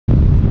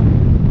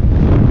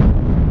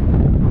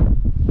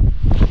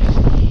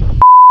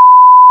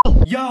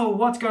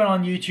what's going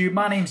on YouTube?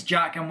 My name's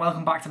Jack and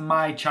welcome back to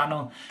my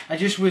channel. I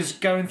just was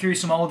going through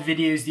some old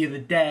videos the other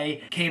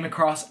day, came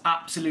across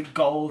absolute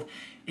gold.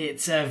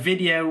 It's a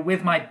video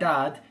with my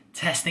dad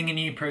testing a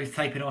new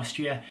prototype in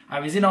Austria. I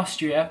was in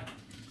Austria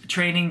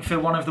training for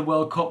one of the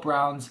World Cup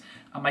rounds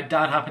and my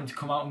dad happened to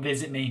come out and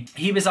visit me.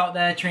 He was out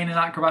there training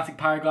acrobatic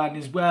paragliding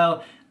as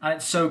well, and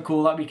it's so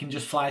cool that we can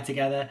just fly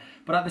together.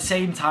 But at the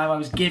same time, I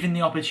was given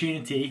the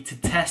opportunity to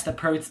test a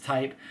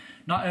prototype,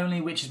 not only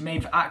which is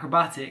made for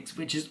acrobatics,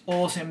 which is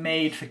also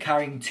made for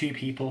carrying two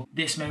people.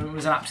 This moment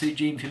was an absolute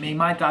dream for me.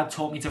 My dad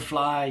taught me to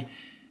fly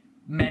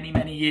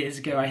many years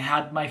ago. I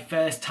had my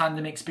first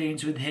tandem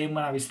experience with him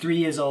when I was 3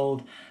 years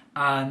old,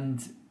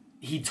 and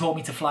he taught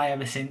me to fly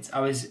ever since.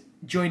 I was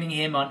joining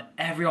him on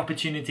every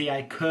opportunity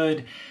I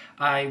could.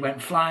 I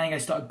went flying, I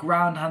started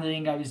ground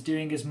handling, I was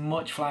doing as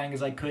much flying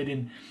as I could,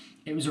 and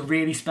it was a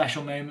really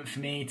special moment for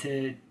me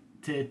to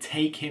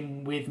take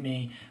him with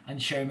me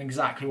and show him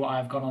exactly what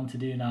I've gone on to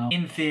do now.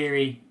 In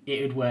theory,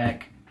 it would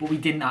work, but we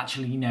didn't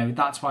actually know.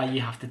 That's why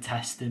you have to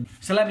test them.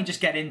 So let me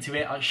just get into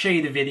it. I'll show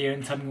you the video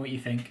and tell me what you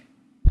think.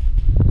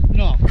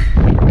 No.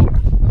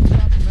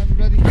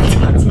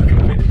 Dad's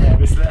looking a bit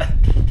nervous there.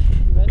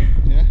 You ready?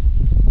 Yeah.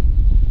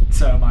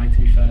 So am I,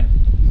 to be fair.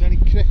 Is there any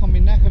crick on my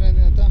neck or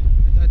anything like that?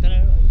 I don't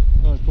know.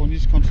 Oh, go on, you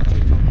just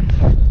concentrate on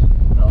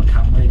it. Little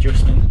camera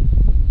adjustment.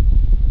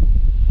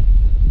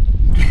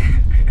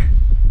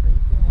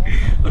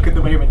 Look at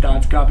the way my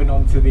dad's grabbing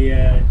onto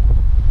the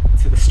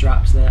to the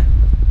straps there.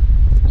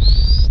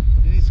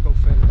 You need to go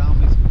further down,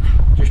 mate.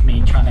 Just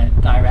me trying to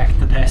direct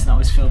the person that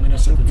was filming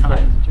us at the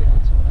time.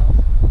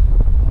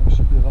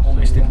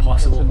 Almost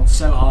impossible. It's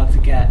so hard to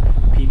get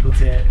people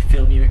to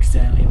film you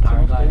externally in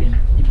paragliding.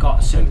 You've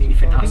got so many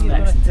different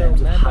aspects in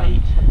terms of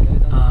height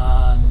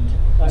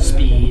and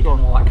speed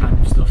and all that kind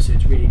of stuff, so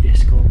it's really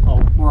difficult.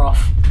 Oh, we're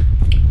off.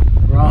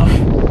 We're off.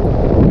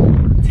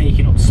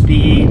 Taking up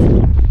speed.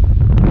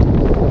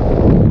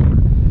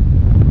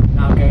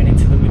 Now going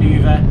into the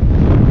manoeuvre.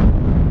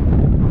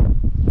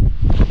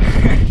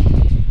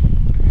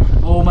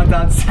 Oh, my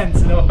dad's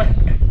tensing up.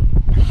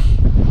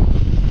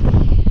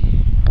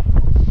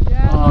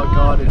 Oh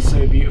god, it's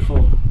so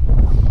beautiful.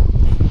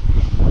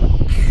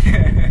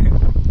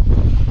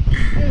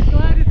 This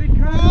glide is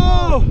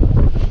incredible!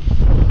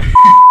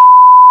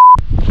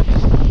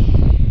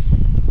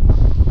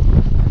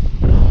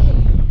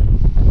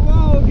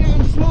 Whoa,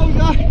 getting slow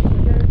down.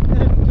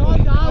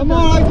 I'm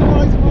alright.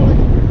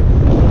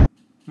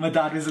 My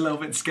dad was a little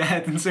bit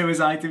scared and so was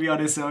I, to be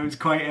honest, so it was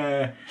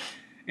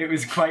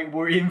quite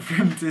worrying for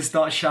him to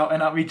start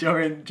shouting at me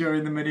during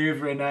the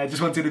manoeuvre, and I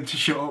just wanted him to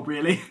shut up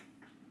really.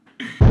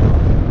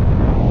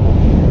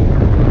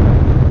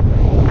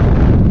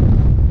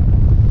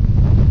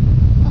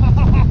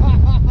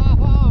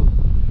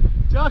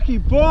 Jackie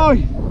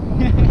boy!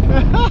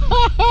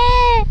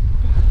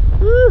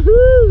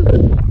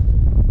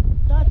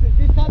 That's it,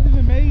 this tandem is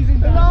amazing.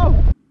 Hello!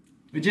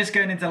 We're just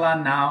going into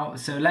land now,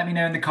 so let me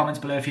know in the comments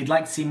below if you'd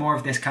like to see more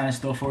of this kind of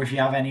stuff or if you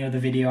have any other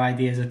video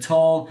ideas at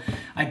all.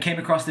 I came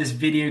across this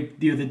video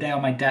the other day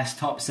on my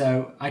desktop,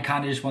 so I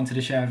kind of just wanted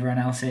to show everyone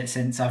else it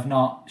since I've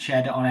not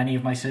shared it on any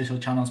of my social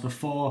channels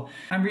before.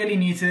 I'm really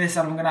new to this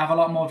and I'm going to have a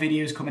lot more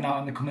videos coming out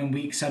in the coming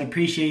weeks, so I'd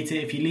appreciate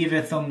it if you leave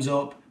a thumbs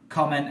up,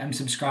 comment and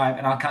subscribe,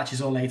 and I'll catch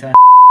you all later.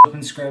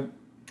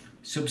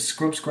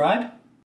 Subscribe.